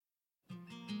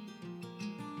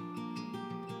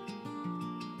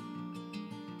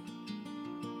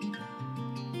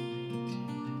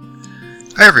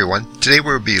Hi everyone, today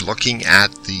we'll be looking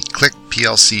at the Click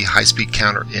PLC high-speed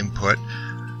counter input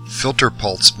filter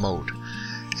pulse mode.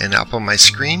 And up on my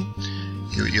screen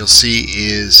you'll see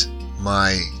is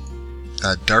my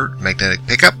dart magnetic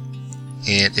pickup,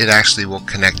 and it actually will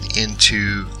connect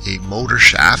into a motor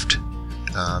shaft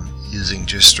using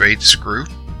just straight screw,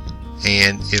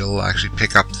 and it'll actually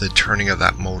pick up the turning of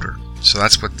that motor. So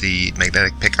that's what the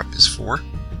magnetic pickup is for.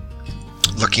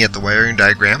 Looking at the wiring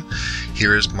diagram,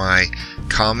 here is my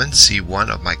common C1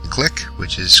 of my click,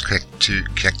 which is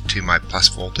connected to my plus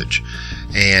voltage,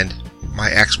 and my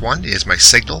X1 is my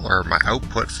signal or my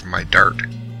output from my dart.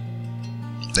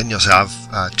 Then you'll have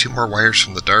two more wires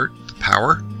from the dart, the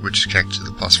power, which is connected to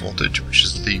the plus voltage, which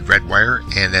is the red wire,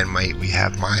 and then we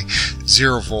have my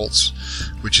 0 volts,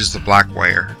 which is the black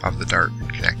wire of the dart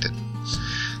connected.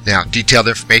 Now, detailed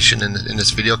information in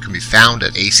this video can be found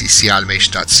at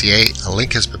accautomation.ca. A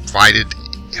link has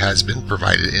been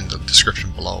provided in the description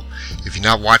below. If you've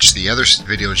not watched the other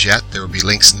videos yet, there will be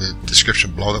links in the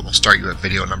description below that will start you at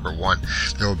video number 1.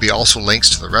 There will be also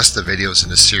links to the rest of the videos in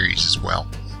the series as well.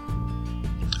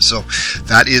 So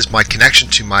that is my connection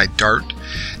to my dart,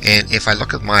 and if I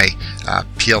look at my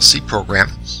PLC program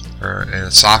or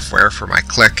software for my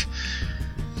click,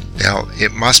 now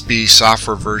it must be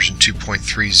software version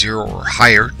 2.30 or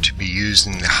higher to be used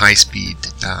in the high-speed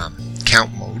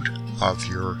count mode of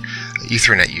your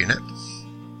Ethernet unit.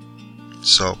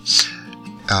 So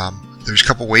there's a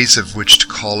couple ways of which to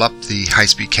call up the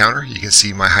high-speed counter. You can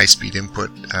see my high-speed input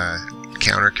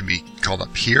counter can be called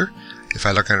up here. If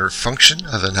I look under function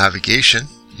of the navigation,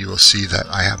 you will see that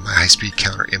I have my high-speed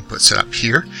counter input set up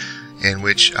here, in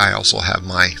which I also have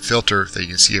my filter that you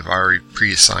can see I've already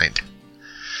pre-assigned.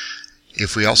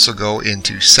 If we also go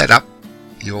into setup,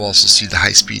 you'll also see the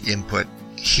high-speed input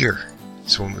here.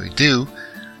 So when we do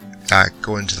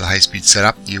go into the high-speed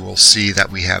setup, you will see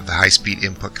that we have the high-speed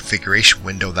input configuration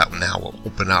window that now will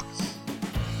open up.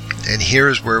 And here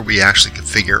is where we actually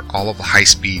configure all of the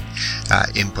high-speed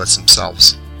inputs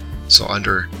themselves. So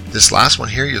under this last one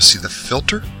here, you'll see the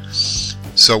filter.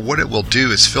 So what it will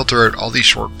do is filter out all these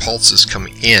short pulses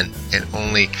coming in and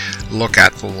only look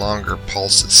at the longer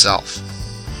pulse itself.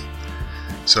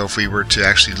 So if we were to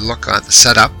actually look at the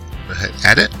setup, we'll hit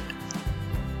edit,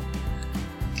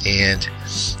 and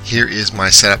here is my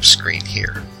setup screen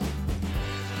here.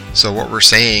 So what we're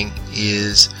saying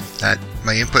is that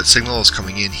my input signal is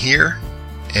coming in here,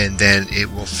 and then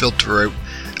it will filter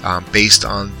out based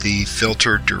on the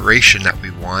filter duration that we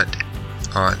want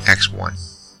on X1.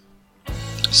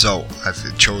 So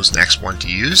I've chosen X1 to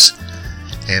use,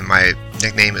 and my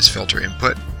nickname is filter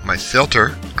input. My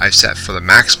filter I've set for the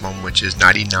maximum, which is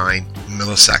 99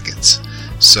 milliseconds.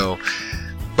 So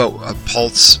about a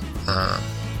pulse,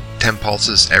 10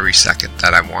 pulses every second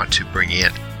that I want to bring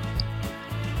in.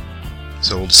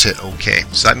 So we'll just hit OK.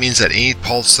 So that means that any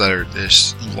pulse that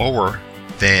is lower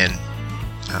than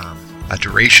a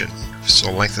duration,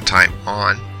 so length of time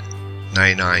on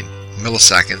 99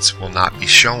 milliseconds, will not be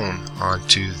shown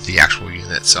onto the actual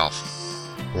unit itself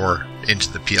or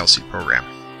into the PLC program.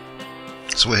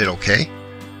 So we'll hit OK.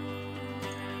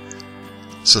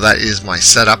 So that is my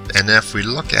setup, and if we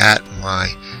look at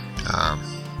my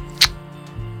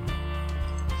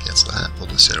cancel that, we'll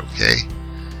just hit OK.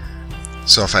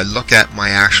 So if I look at my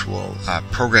actual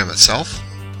program itself,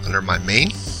 under my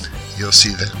main, you'll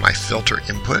see that my filter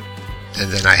input, and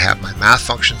then I have my math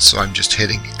function, so I'm just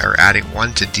hitting or adding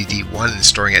 1 to DD1 and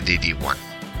storing at DD1.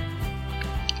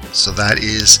 So that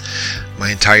is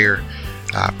my entire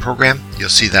program. You'll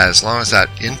see that as long as that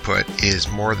input is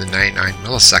more than 99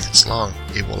 milliseconds long,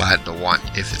 it will add the 1.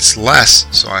 If it's less,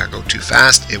 so I go too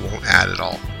fast, it won't add at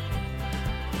all.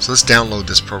 So let's download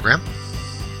this program,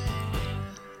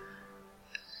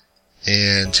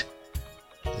 and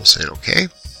we'll say OK.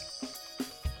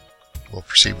 We'll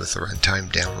proceed with the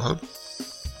runtime download.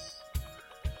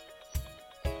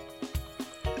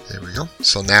 There we go.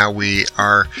 So now we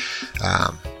are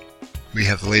we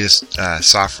have the latest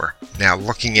software. Now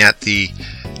looking at the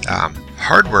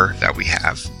hardware that we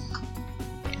have,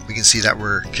 we can see that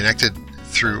we're connected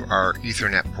through our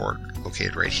Ethernet port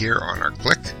located right here on our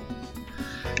click,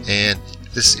 and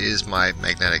this is my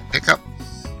magnetic pickup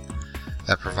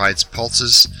that provides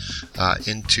pulses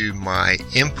into my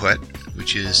input,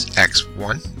 which is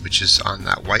X1, which is on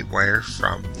that white wire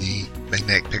from the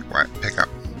magnetic pickup.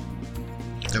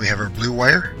 Then we have our blue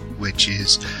wire, which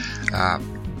is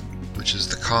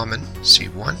the common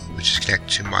C1, which is connected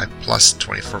to my plus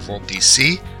 24 volt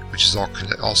DC, which is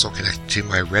also connected to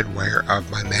my red wire of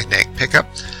my magnetic pickup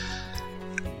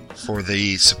for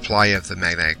the supply of the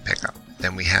magnetic pickup.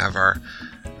 Then we have our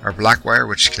black wire,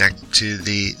 which is connected to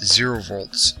the 0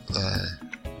 volts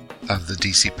of the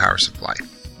DC power supply.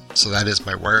 So that is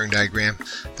my wiring diagram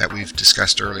that we've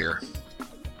discussed earlier.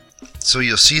 So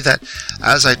you'll see that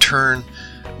as I turn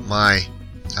my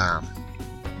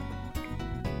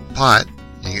pot,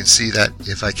 you can see that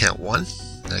if I count 1,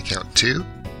 then I count 2,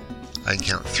 I can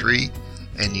count 3,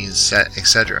 and you can set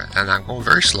etc. And I'm going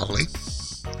very slowly.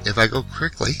 If I go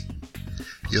quickly,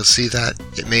 you'll see that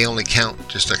it may only count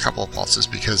just a couple of pulses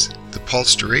because the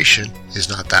pulse duration is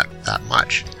not that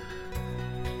much.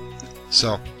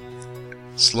 So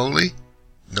slowly,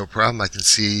 no problem, I can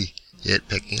see it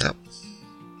picking up.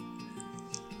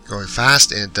 Going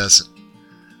fast, and it doesn't.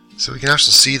 So we can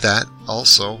actually see that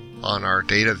also on our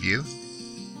data view.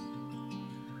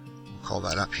 We'll call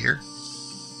that up here.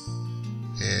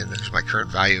 And there's my current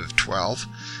value of 12.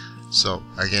 So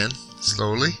again,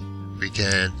 slowly we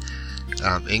can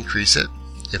increase it.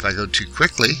 If I go too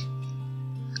quickly,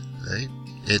 right,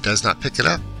 it does not pick it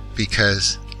up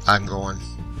because I'm going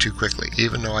too quickly,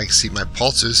 even though I see my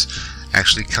pulses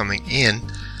actually coming in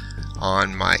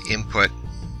on my input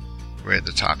right at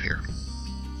the top here.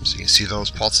 So you can see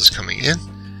those pulses coming in.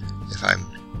 If I'm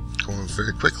going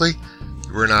very quickly,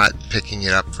 we're not picking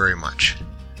it up very much.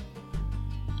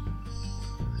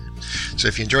 So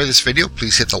if you enjoyed this video,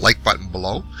 please hit the like button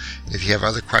below. If you have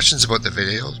other questions about the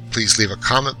video, please leave a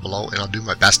comment below and I'll do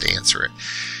my best to answer it.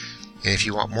 And if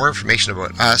you want more information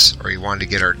about us, or you want to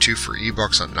get our 2 free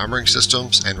ebooks on numbering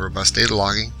systems and robust data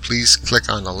logging, please click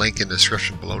on the link in the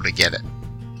description below to get it.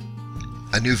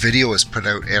 A new video is put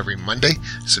out every Monday,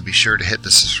 so be sure to hit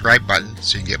the subscribe button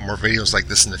so you can get more videos like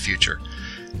this in the future.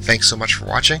 Thanks so much for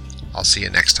watching. I'll see you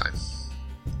next time.